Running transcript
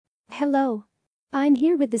Hello. I'm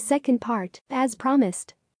here with the second part, as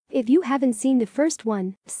promised. If you haven't seen the first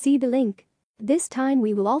one, see the link. This time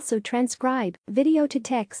we will also transcribe video to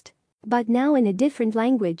text, but now in a different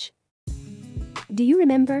language. Do you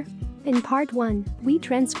remember? In part 1, we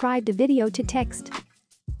transcribed a video to text.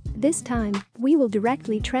 This time, we will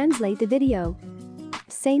directly translate the video.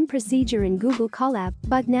 Same procedure in Google Colab,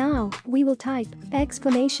 but now, we will type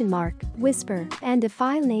 !whisper and a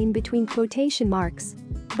file name between quotation marks.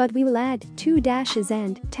 But we will add 2 dashes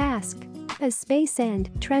and task, a space and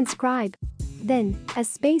transcribe. Then, a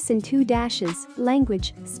space and 2 dashes,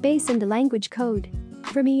 language, space and the language code.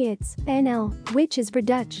 For me it's NL, which is for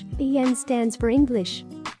Dutch, EN stands for English.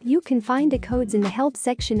 You can find the codes in the help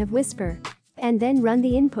section of Whisper. And then run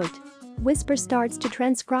the input. Whisper starts to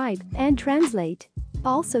transcribe and translate.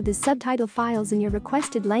 Also, the subtitle files in your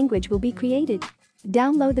requested language will be created.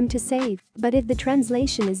 Download them to save, but if the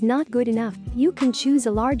translation is not good enough, you can choose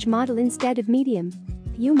a large model instead of medium.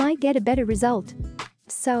 You might get a better result.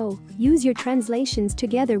 So, use your translations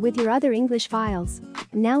together with your other English files.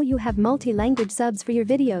 Now you have multi-language subs for your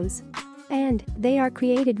videos. And they are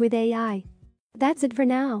created with AI. That's it for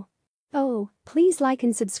now. Oh, please like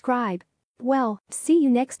and subscribe. Well, see you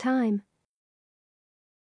next time.